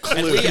 Not a clue.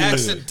 And we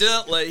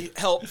accidentally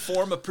helped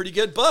form a pretty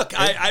good book.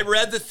 I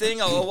read the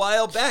thing a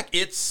while back.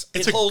 It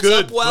holds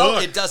up well.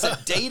 Book. It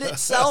doesn't date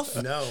itself.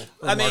 No.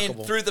 I mean,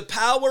 through the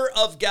power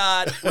of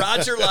God,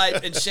 Roger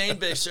Lipe and Shane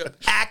Bishop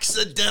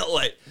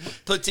accidentally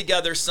put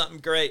together something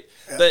great.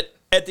 But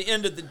at the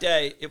end of the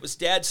day, it was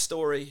Dad's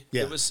story.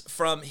 Yeah. It was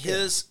from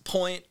his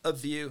point of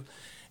view.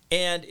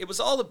 And it was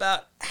all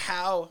about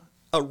how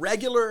a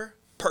regular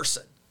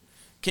person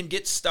can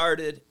get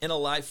started in a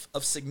life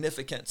of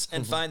significance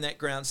and find that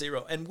ground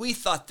zero. And we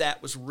thought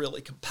that was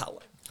really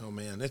compelling. Oh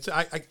man, it's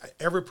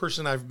every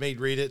person I've made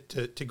read it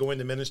to go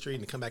into ministry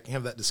and to come back and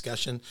have that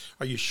discussion.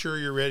 Are you sure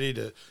you're ready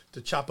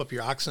to chop up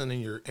your oxen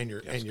and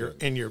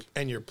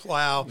your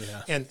plow?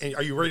 Yeah. And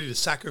are you ready to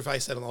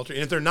sacrifice that on the altar?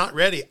 And if they're not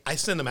ready, I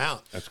send them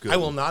out. That's good. I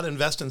will not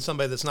invest in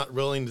somebody that's not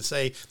willing to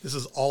say this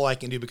is all I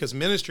can do, because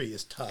ministry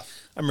is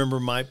tough. I remember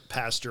my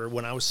pastor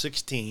when I was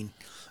 16,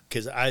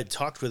 because I had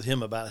talked with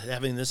him about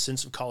having this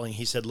sense of calling.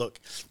 He said, look,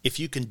 if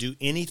you can do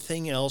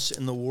anything else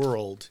in the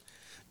world,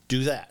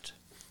 do that.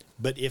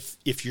 But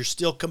if you're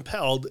still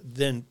compelled,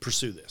 then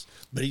pursue this.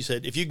 But he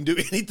said, if you can do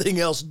anything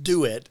else,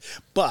 do it.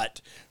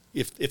 But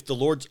if the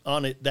Lord's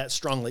on it that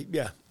strongly,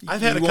 you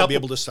won't be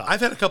able to stop.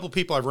 I've had a couple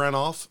people I've run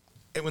off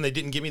when they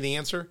didn't give me the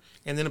answer,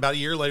 and then about a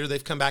year later,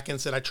 they've come back and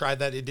said, I tried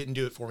that, it didn't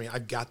do it for me.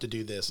 I've got to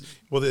do this.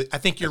 Well, I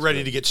think you're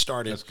ready to get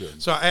started. That's good.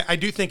 So I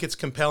do think it's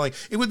compelling.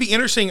 It would be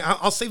interesting,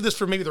 I'll save this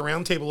for maybe the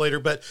roundtable later,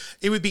 but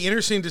it would be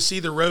interesting to see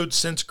the road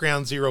since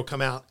Ground Zero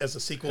come out as a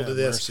sequel to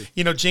this. Mercy.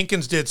 You know,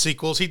 Jenkins did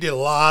sequels. He did a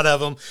lot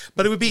of them,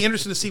 but it would be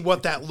interesting to see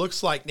what that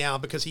looks like now,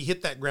 because he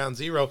hit that Ground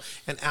Zero,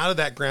 and out of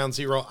that Ground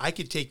Zero, I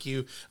could take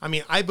you,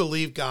 I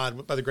believe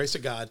God, by the grace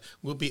of God,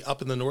 will be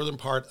up in the northern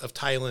part of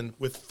Thailand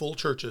with full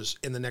churches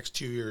in the next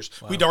 2 years.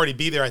 Wow. We'd already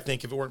be there, I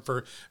think, if it weren't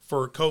for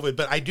COVID.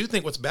 But I do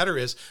think what's better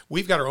is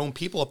we've got our own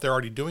people up there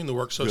already doing the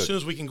work. So as soon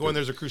as we can go in,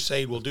 there's a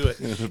crusade, we'll do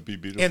it. It'd be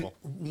beautiful.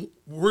 And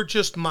we're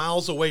just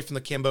miles away from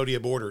the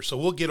Cambodia border, so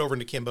we'll get over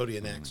into Cambodia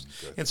next.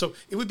 And so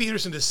it would be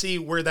interesting to see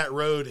where that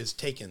road is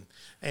taken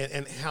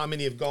and how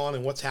many have gone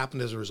and what's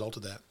happened as a result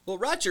of that. Well,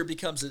 Roger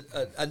becomes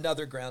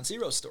another Ground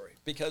Zero story,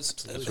 because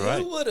who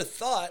right. would have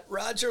thought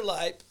Roger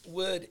Lipe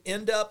would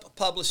end up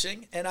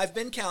publishing, and I've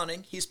been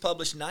counting, he's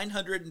published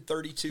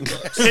 932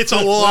 books. It's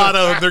a lot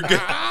of them. They're good.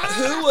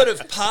 Who would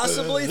have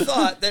possibly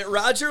thought that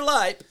Roger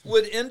Lipe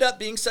would end up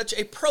being such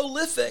a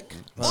prolific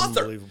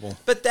author? Unbelievable.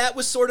 But that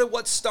was sort of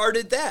what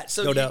started that.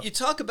 So No doubt. you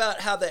talk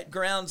about how that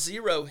Ground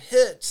Zero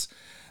hits,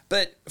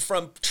 but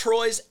from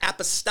Troy's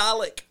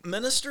apostolic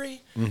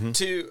ministry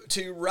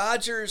to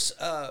Roger's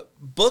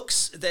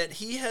books that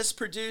he has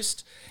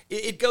produced,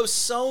 it goes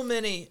so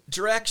many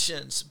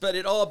directions, but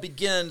it all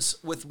begins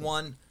with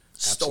one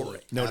story.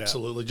 No doubt.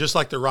 Absolutely. Just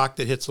like the rock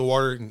that hits the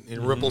water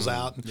and ripples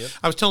out. Yep.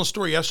 I was telling a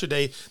story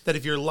yesterday that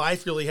if your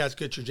life really has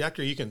good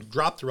trajectory, you can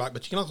drop the rock,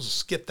 but you can also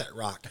skip that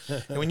rock.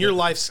 And when your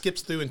life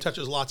skips through and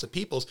touches lots of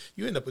people's,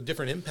 you end up with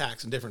different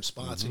impacts in different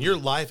spots. And your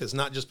life has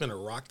not just been a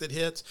rock that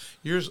hits.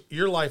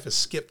 Your life has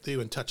skipped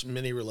through and touched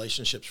many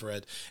relationships,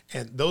 Fred.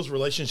 And those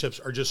relationships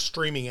are just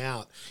streaming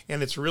out.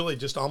 And it's really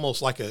just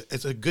almost like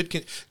it's a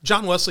good...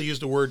 John Wesley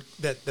used a word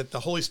that the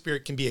Holy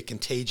Spirit can be a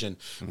contagion.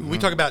 We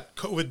talk about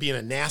COVID being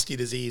a nasty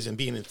disease, and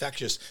being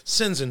infectious.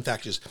 Sin's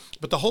infectious,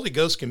 but the Holy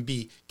Ghost can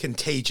be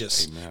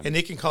contagious. Amen. And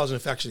it can cause an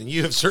infection. And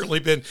you have certainly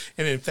been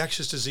an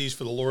infectious disease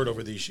for the Lord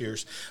over these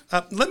years.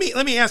 Let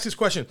me ask this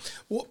question.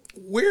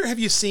 Where have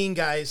you seen,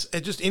 guys,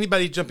 just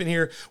anybody jump in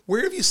here,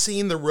 where have you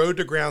seen the road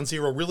to ground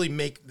zero really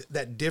make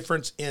that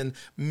difference in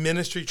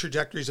ministry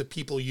trajectories of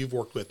people you've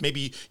worked with?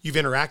 Maybe you've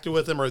interacted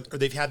with them, or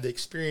they've had the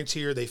experience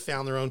here, they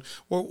found their own.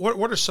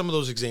 What are some of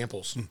those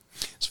examples?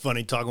 It's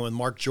funny talking with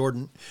Mark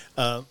Jordan,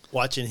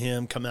 watching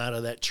him come out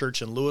of that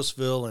church in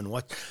Louisville and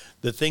what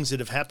the things that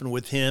have happened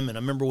with him. And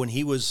I remember when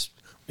he was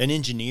an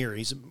engineer,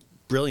 he's a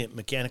brilliant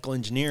mechanical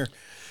engineer,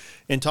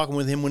 and talking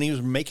with him when he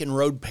was making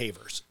road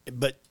pavers.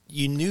 But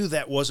you knew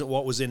that wasn't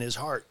what was in his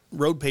heart.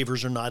 Road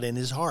pavers are not in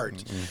his heart.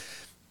 Mm-hmm.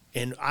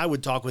 And I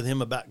would talk with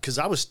him about, because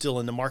I was still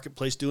in the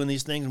marketplace doing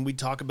these things, and we'd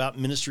talk about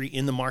ministry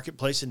in the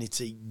marketplace, and he'd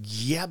say,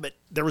 yeah, but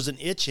there was an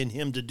itch in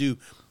him to do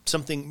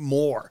something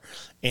more.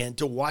 And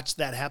to watch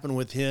that happen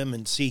with him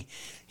and see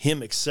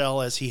him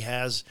excel as he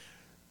has,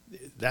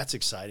 that's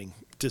exciting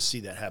to see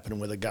that happening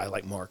with a guy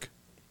like Mark.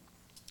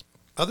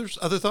 Other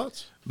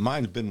thoughts?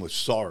 Mine's been with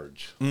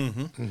Sarge.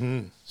 Mm-hmm. Mm-hmm.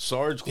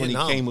 Sarge, when he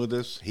came with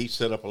us, he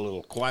set up a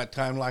little quiet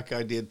time like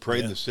I did,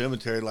 prayed in the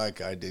cemetery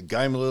like I did,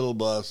 got him a little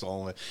bus,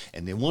 all that.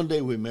 And then one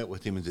day we met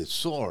with him and said,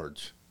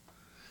 Sarge,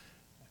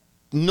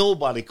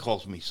 nobody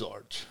calls me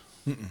Sarge.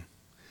 Mm-mm.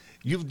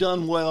 You've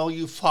done well,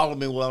 you followed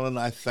me well, and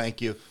I thank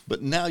you.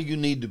 But now you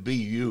need to be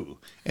you.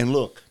 And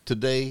look,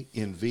 today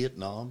in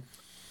Vietnam,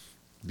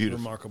 beautiful.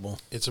 Remarkable.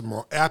 It's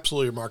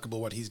absolutely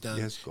remarkable what he's done,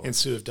 yes, and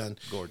Sue have done.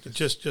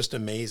 Gorgeous. Just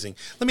amazing.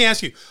 Let me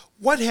ask you,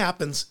 what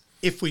happens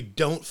if we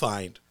don't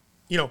find,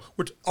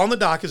 we're on the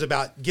dock is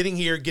about getting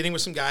here, getting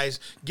with some guys,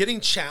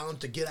 getting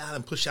challenged to get out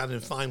and push out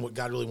and find what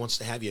God really wants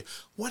to have you.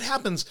 What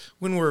happens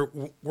when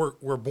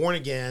we're born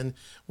again,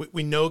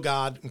 we know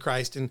God and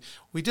Christ, and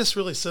we just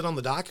really sit on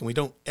the dock and we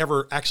don't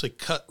ever actually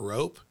cut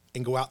rope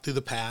and go out through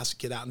the past,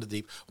 get out into the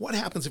deep? What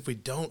happens if we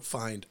don't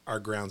find our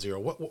ground zero?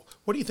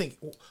 What do you think?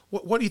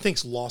 What do you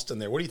think's lost in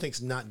there? What do you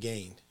think's not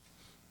gained?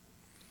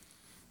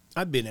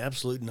 I'd be an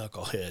absolute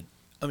knucklehead.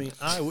 I mean,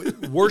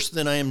 worse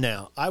than I am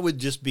now. I would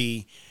just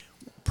be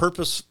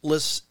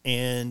purposeless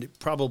and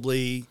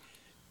probably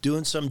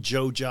doing some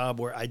Joe job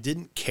where I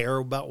didn't care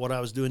about what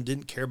I was doing,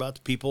 didn't care about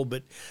the people,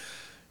 but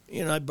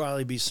I'd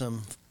probably be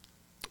some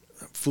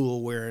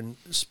fool wearing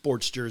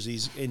sports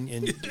jerseys,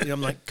 and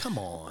I'm like, come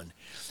on.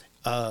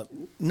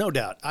 No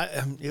doubt,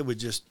 it would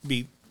just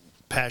be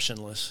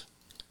passionless.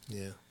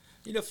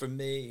 Yeah. For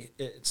me,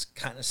 it's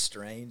kind of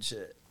strange,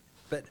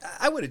 but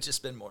I would have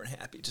just been more than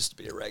happy just to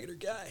be a regular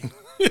guy.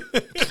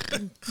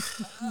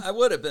 I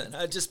would have been.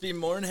 I'd just be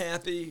more than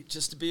happy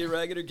just to be a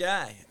regular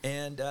guy.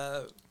 And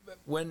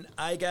when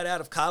I got out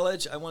of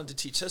college, I wanted to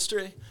teach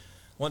history. I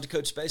wanted to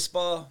coach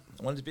baseball.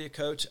 I wanted to be a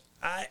coach.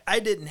 I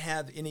didn't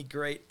have any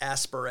great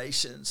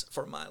aspirations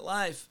for my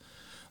life,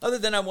 other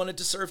than I wanted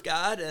to serve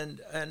God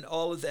and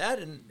all of that,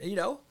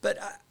 but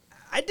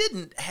I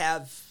didn't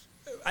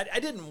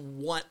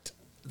want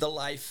the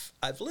life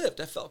I've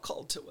lived. I felt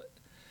called to it.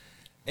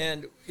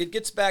 And it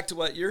gets back to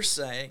what you're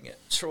saying,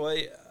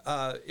 Troy.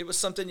 It was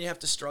something you have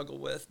to struggle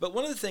with. But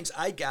one of the things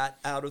I got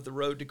out of the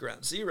road to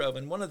ground zero,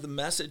 and one of the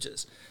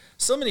messages,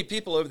 so many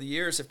people over the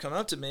years have come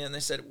up to me and they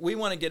said, we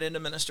want to get into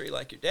ministry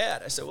like your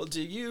dad. I said, well,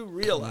 do you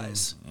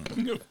realize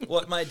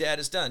what my dad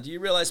has done? Do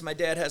you realize my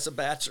dad has a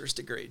bachelor's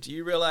degree? Do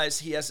you realize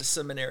he has a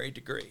seminary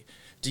degree?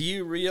 Do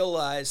you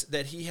realize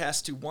that he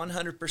has to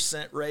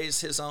 100%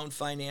 raise his own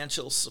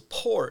financial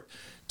support?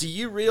 Do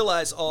you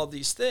realize all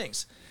these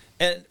things?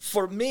 And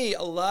for me,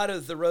 a lot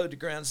of the road to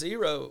ground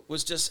zero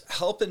was just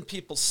helping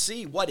people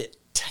see what it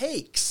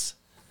takes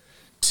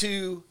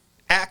to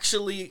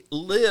actually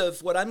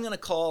live what I'm going to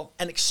call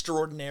an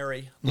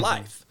extraordinary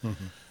life.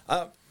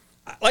 Mm-hmm.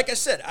 Like I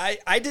said,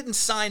 I didn't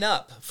sign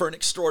up for an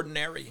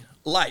extraordinary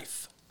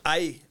life.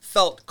 I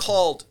felt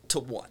called to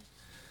one.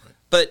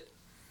 But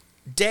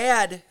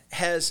Dad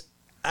has,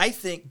 I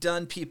think,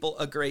 done people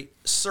a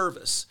great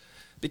service,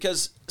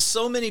 because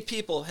so many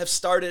people have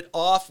started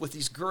off with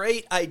these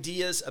great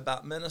ideas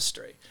about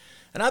ministry.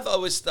 And I've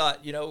always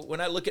thought,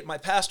 when I look at my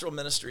pastoral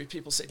ministry,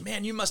 people say,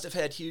 man, you must have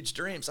had huge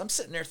dreams. I'm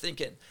sitting there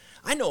thinking,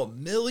 I know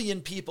 1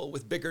 million people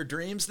with bigger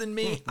dreams than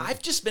me.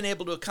 I've just been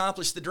able to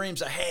accomplish the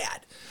dreams I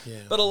had.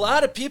 Yeah. But a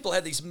lot of people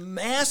have these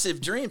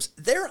massive dreams.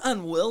 They're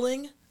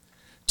unwilling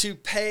to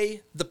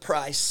pay the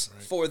price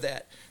for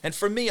that. And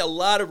for me, a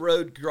lot of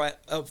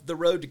the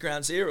road to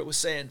ground zero was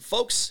saying,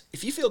 folks,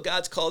 if you feel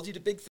God's called you to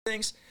big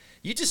things,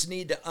 you just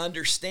need to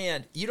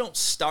understand you don't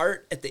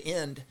start at the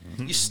end.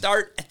 Mm-hmm. You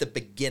start at the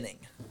beginning.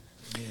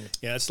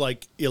 Yeah, it's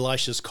like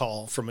Elisha's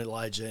call from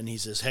Elijah, and he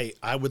says, hey,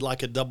 I would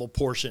like a double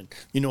portion.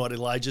 You know what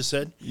Elijah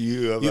said?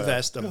 You've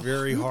asked a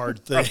very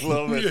hard thing. I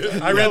love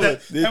it. I read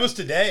that. That was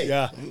today.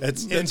 Yeah,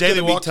 it's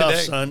daily walk tough,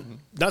 today. son.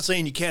 Not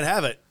saying you can't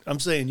have it.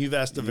 I'm saying you've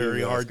asked a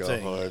very hard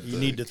thing. You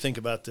need to think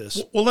about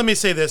this. Well, let me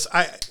say this.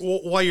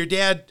 While your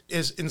dad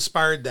is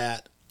inspired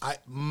that,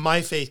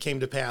 my faith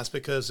came to pass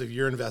because of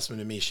your investment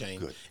in me,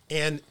 Shane.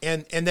 Good.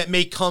 And that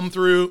may come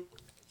through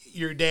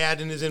your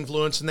dad and his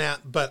influence in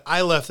that, but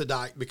I left the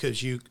dock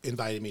because you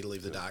invited me to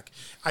leave the dock.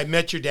 I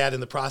met your dad in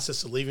the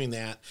process of leaving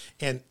that,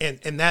 and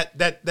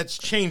that's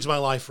changed my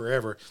life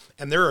forever.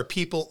 And there are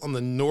people on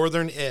the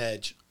northern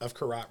edge of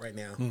Karat right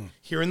now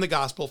hearing the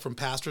gospel from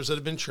pastors that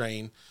have been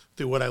trained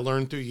through what I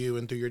learned through you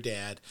and through your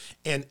dad.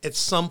 And at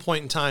some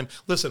point in time,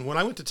 listen, when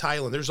I went to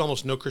Thailand, there's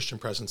almost no Christian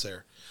presence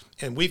there.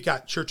 And we've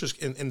got churches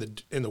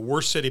in the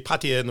worst city,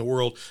 Pattaya, in the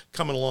world,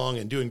 coming along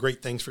and doing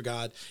great things for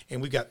God.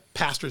 And we've got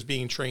pastors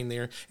being trained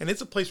there. And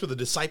it's a place where the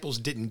disciples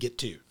didn't get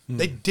to.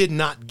 They did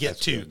not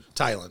get to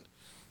Thailand.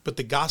 But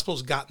the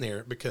gospel's gotten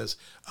there because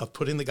of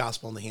putting the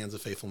gospel in the hands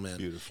of faithful men.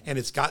 Beautiful. And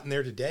it's gotten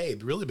there today,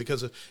 really,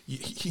 because of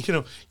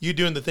you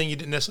doing the thing you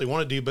didn't necessarily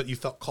want to do, but you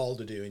felt called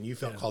to do, and you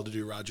felt called to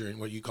do, Roger,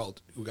 and what you got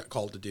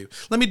called to do.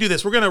 Let me do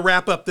this. We're going to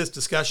wrap up this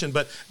discussion,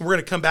 but we're going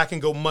to come back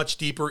and go much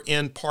deeper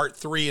in part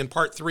 3. In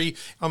part 3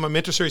 on my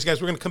mentor series,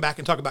 guys, we're going to come back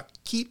and talk about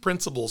key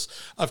principles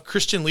of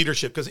Christian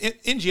leadership, because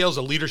NGL is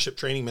a leadership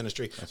training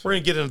ministry. We're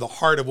going to get into the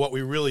heart of what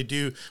we really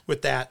do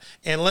with that.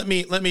 And let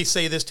me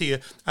say this to you: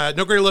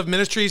 No Greater Love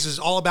Ministries is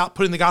all about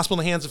putting the gospel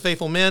in the hands of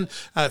faithful men.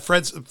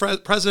 Fred's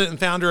president and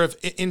founder of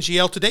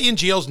NGL. Today,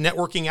 NGL is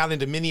networking out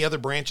into many other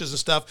branches and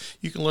stuff.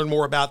 You can learn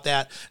more about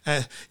that.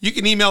 You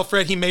can email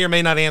Fred. He may or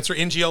may not answer.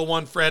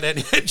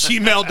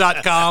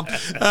 ngl1fred@gmail.com.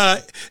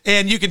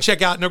 And you can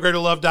check out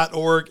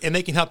nogreaterlove.org, and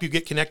they can help you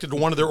get connected to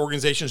one of their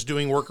organizations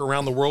doing work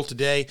around the world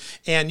today.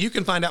 And you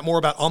can find out more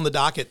about On the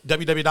Dock at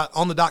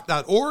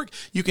www.onthedock.org.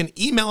 You can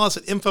email us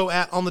at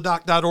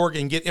info@onthedock.org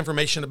and get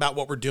information about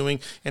what we're doing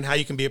and how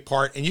you can be a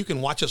part. And you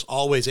can watch us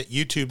always at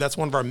YouTube. That's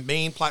one of our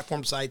main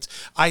platform sites.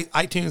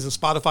 iTunes and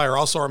Spotify are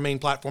also our main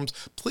platforms.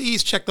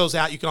 Please check those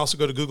out. You can also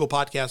go to Google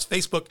Podcasts,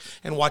 Facebook,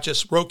 and watch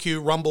us,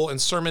 Roku, Rumble, and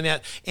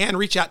Sermonette, and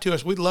reach out to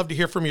us. We'd love to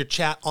hear from your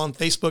chat on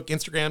Facebook,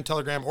 Instagram,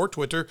 Telegram, or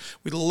Twitter.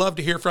 We'd love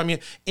to hear from you.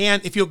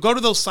 And if you'll go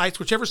to those sites,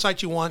 whichever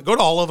site you want, go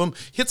to all of them,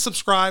 hit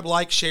subscribe,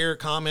 like, share,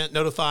 comment,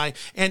 notify,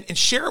 and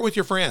share it with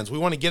your friends. We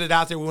want to get it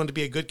out there. We want to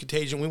be a good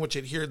contagion. We want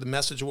you to hear the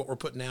message of what we're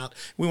putting out.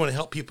 We want to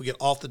help people get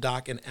off the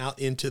dock and out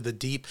into the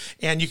deep.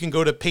 And you can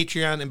go to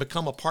Patreon and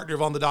become a partner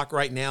of On the Dock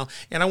right now.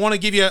 And I want to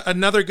give you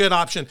another good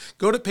option.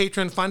 Go to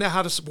Patreon, find out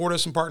how to support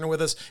us and partner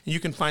with us. And you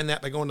can find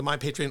that by going to my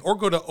Patreon or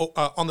go to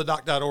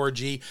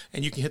onthedock.org,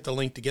 and you can hit the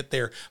link to get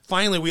there.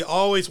 Finally, we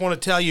always want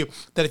to tell you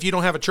that if you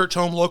don't have a church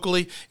home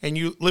locally and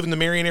you live in the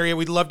Marion area,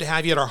 we'd love to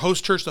have you at our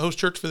host church. The host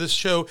church for this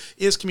show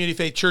is Community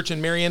Faith Church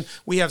in Marion.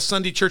 We have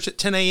Sunday church at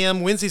 10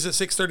 a.m., Wednesdays at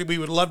 6:30. We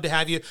would love to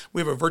have you.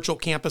 We have a virtual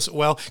campus as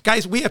well.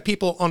 Guys, we have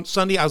people on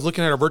Sunday. I was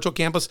looking at our virtual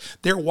campus.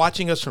 They're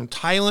watching us from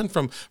Thailand,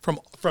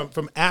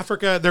 from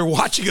Africa. They're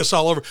watching us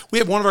all over. We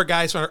have one of our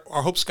guys, our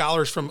Hope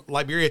Scholars from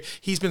Liberia.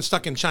 He's been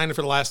stuck in China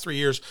for the last 3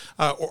 years,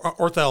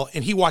 Orthel,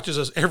 and he watches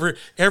us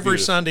every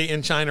Sunday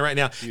in China right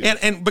now.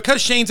 And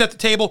because Shane's at the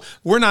table,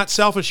 we're not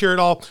selfish here at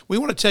all. We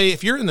want to tell you,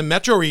 if you're in the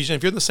metro region,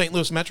 if you're in the St.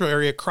 Louis metro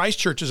area, Christ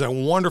Church is a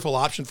wonderful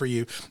option for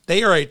you.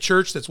 They are a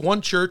church that's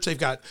one church. They've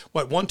got,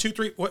 what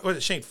is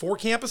it, Shane, 4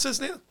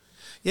 campuses now?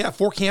 Yeah,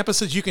 4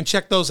 campuses. You can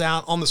check those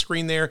out on the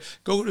screen there.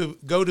 Go to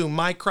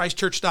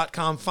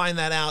mychristchurch.com. Find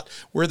that out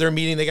where they're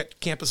meeting. They got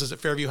campuses at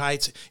Fairview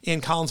Heights,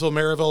 in Collinsville,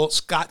 Maryville,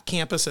 Scott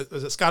campus.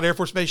 Is it Scott Air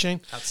Force Base, Shane?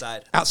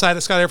 Outside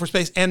of Scott Air Force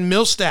Base. And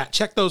Millstat.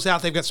 Check those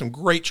out. They've got some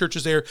great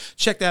churches there.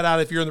 Check that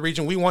out if you're in the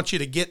region. We want you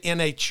to get in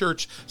a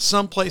church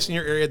someplace in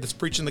your area that's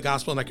preaching the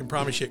gospel, and I can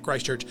promise you at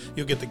Christ Church,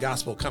 you'll get the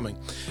gospel coming.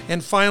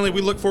 And finally,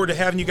 we look forward to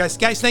having you guys.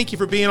 Guys, thank you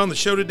for being on the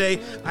show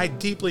today. I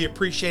deeply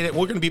appreciate it.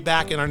 We're going to be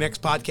back in our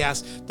next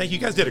podcast. Thank you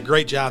guys. Did a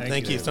great job.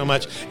 Thank you so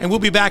much. And we'll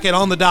be back at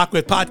On the Dock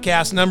with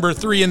podcast number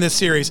 3 in this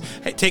series.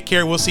 Hey, take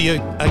care. We'll see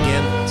you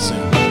again.